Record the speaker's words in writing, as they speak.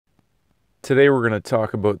Today we're going to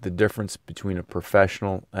talk about the difference between a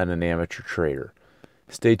professional and an amateur trader.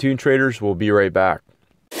 Stay tuned, traders. We'll be right back.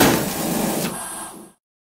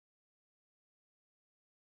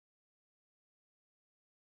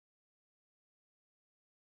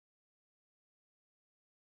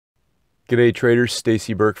 G'day traders,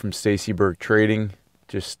 Stacey Burke from Stacey Burke Trading.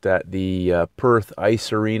 Just at the Perth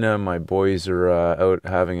Ice Arena. My boys are out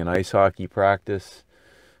having an ice hockey practice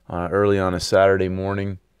early on a Saturday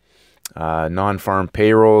morning. Non-farm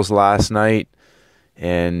payrolls last night,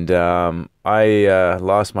 and I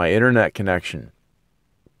lost my internet connection.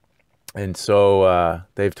 And so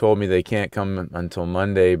they've told me they can't come until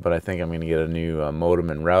Monday, but I think I'm going to get a new modem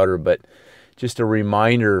and router. But just a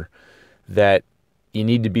reminder that you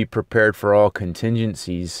need to be prepared for all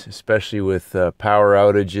contingencies, especially with power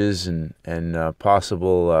outages and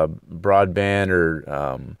possible broadband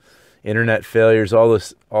or internet failures, all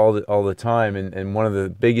the time. And one of the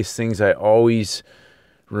biggest things I always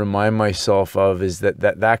remind myself of is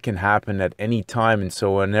that can happen at any time. And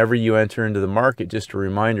so whenever you enter into the market, just a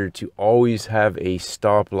reminder to always have a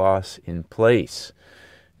stop loss in place.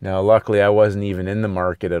 Now, luckily, I wasn't even in the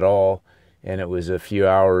market at all, and it was a few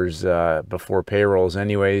hours before payrolls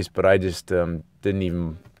anyways, but I just didn't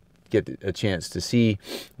even get a chance to see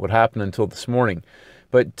what happened until this morning.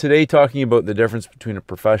 But today, talking about the difference between a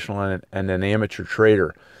professional and an amateur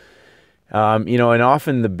trader. And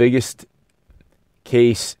often the biggest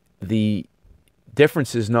case, the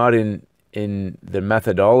difference is not in the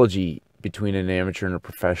methodology between an amateur and a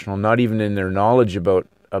professional, not even in their knowledge about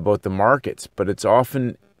the markets, but it's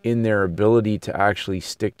often in their ability to actually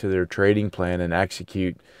stick to their trading plan and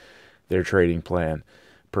execute their trading plan.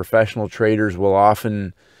 Professional traders will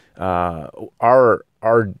often are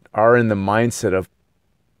in the mindset of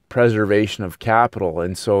preservation of capital,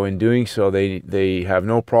 and so in doing so they have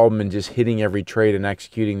no problem in just hitting every trade and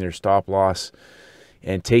executing their stop loss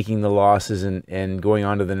and taking the losses and going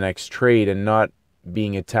on to the next trade and not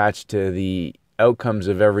being attached to the outcomes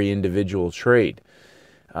of every individual trade.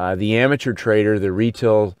 The amateur trader, the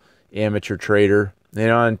retail amateur trader,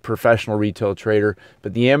 and professional retail trader,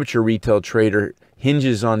 but the amateur retail trader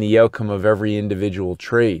hinges on the outcome of every individual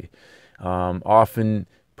trade. Often,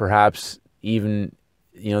 perhaps even,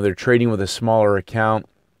 they're trading with a smaller account,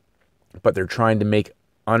 but they're trying to make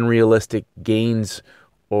unrealistic gains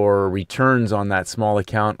or returns on that small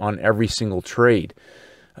account on every single trade.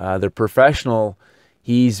 The professional,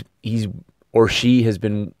 he's or she has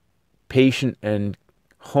been patient and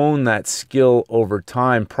honed that skill over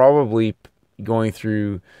time, probably going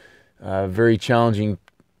through very challenging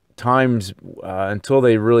times until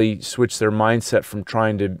they really switch their mindset from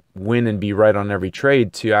trying to win and be right on every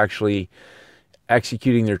trade to actually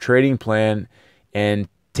executing their trading plan and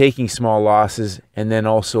taking small losses, and then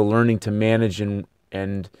also learning to manage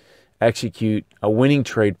and execute a winning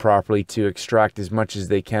trade properly to extract as much as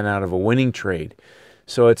they can out of a winning trade.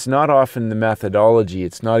 So it's not often the methodology,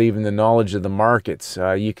 it's not even the knowledge of the markets.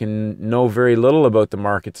 You can know very little about the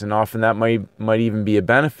markets, and often that might even be a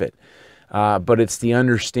benefit. But it's the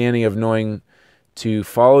understanding of knowing to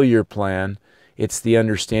follow your plan. It's the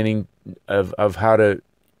understanding of how to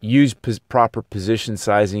use proper position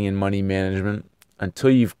sizing and money management until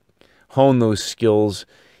you've honed those skills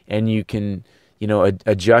and you can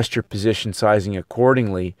adjust your position sizing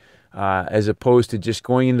accordingly, as opposed to just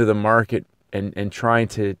going into the market and trying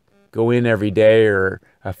to go in every day or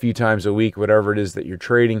a few times a week, whatever it is that you're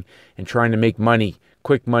trading, and trying to make money,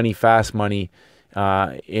 quick money, fast money,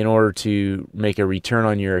 in order to make a return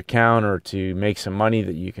on your account or to make some money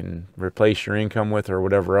that you can replace your income with or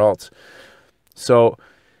whatever else. So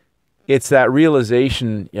it's that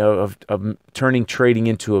realization of turning trading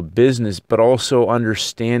into a business, but also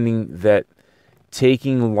understanding that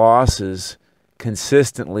taking losses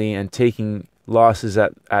consistently and taking losses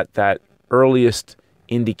at that earliest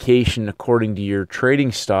indication according to your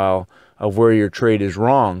trading style of where your trade is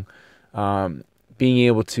wrong, being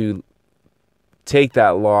able to take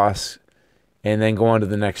that loss and then go on to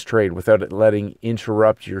the next trade without it letting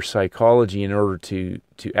interrupt your psychology in order to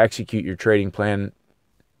execute your trading plan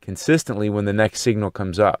consistently when the next signal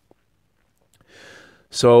comes up.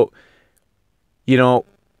 So,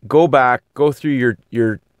 go through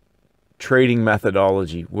your trading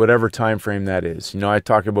methodology, whatever time frame that is. I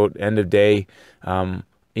talk about end of day.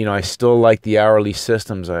 I still like the hourly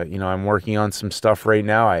systems. I'm working on some stuff right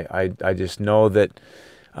now. I just know that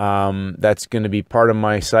that's going to be part of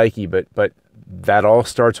my psyche, but that all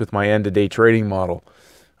starts with my end of day trading model.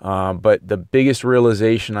 But the biggest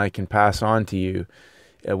realization I can pass on to you,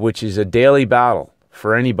 which is a daily battle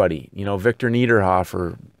for anybody, Victor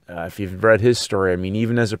Niederhofer, if you've read his story, I mean,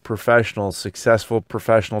 even as a professional, successful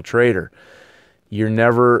professional trader, you're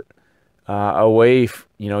never away.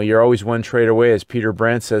 You're always one trade away, as Peter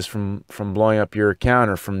Brandt says, from blowing up your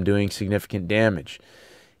account or from doing significant damage.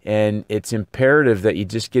 And it's imperative that you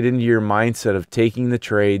just get into your mindset of taking the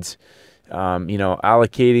trades,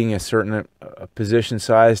 allocating a certain position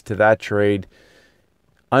size to that trade,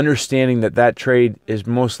 understanding that that trade is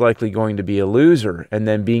most likely going to be a loser, and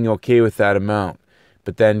then being okay with that amount,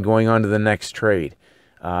 but then going on to the next trade,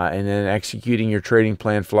 and then executing your trading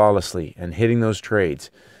plan flawlessly and hitting those trades.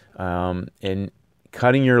 And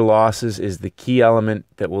cutting your losses is the key element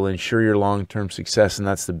that will ensure your long-term success, and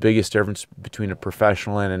that's the biggest difference between a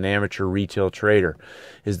professional and an amateur retail trader,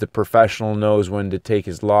 is the professional knows when to take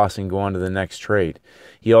his loss and go on to the next trade.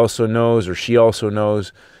 He also knows, or she also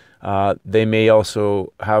knows, they may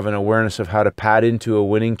also have an awareness of how to pad into a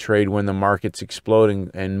winning trade when the market's exploding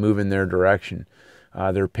and move in their direction.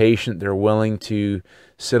 They're patient, they're willing to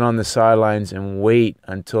sit on the sidelines and wait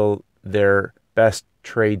until their best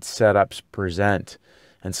trade setups present.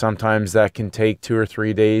 And sometimes that can take 2 or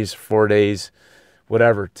 3 days, 4 days,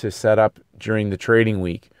 whatever, to set up during the trading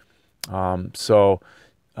week. So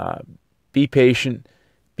be patient,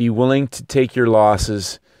 be willing to take your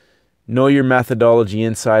losses, know your methodology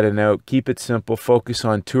inside and out, keep it simple, focus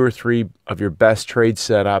on 2 or 3 of your best trade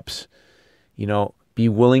setups, be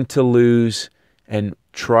willing to lose and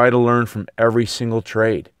try to learn from every single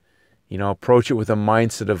trade. Approach it with a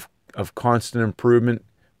mindset of constant improvement.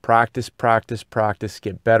 Practice, practice, practice.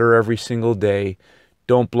 Get better every single day.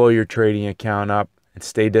 Don't blow your trading account up, and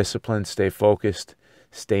stay disciplined, stay focused,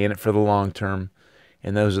 stay in it for the long term.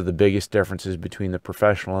 And those are the biggest differences between the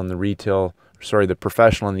professional and the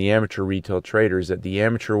professional and the amateur retail traders, that the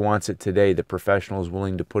amateur wants it today. The professional is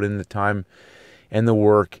willing to put in the time and the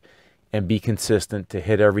work and be consistent to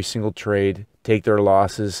hit every single trade, take their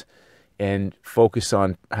losses, and focus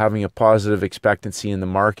on having a positive expectancy in the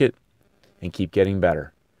market and keep getting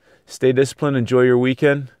better. Stay disciplined, enjoy your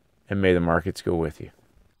weekend, and may the markets go with you.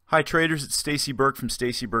 Hi traders, it's Stacey Burke from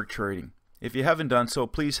Stacey Burke Trading. If you haven't done so,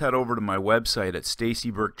 please head over to my website at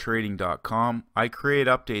staceyburketrading.com. I create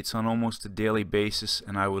updates on almost a daily basis,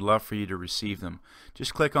 and I would love for you to receive them.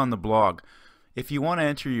 Just click on the blog. If you want to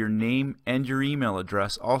enter your name and your email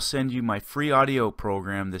address, I'll send you my free audio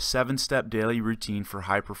program, the 7-Step Daily Routine for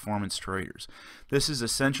High Performance Traders. This is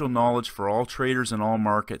essential knowledge for all traders in all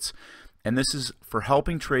markets, and this is for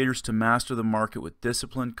helping traders to master the market with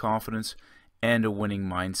discipline, confidence, and a winning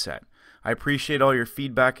mindset. I appreciate all your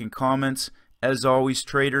feedback and comments. As always,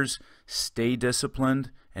 traders, stay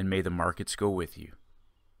disciplined, and may the markets go with you.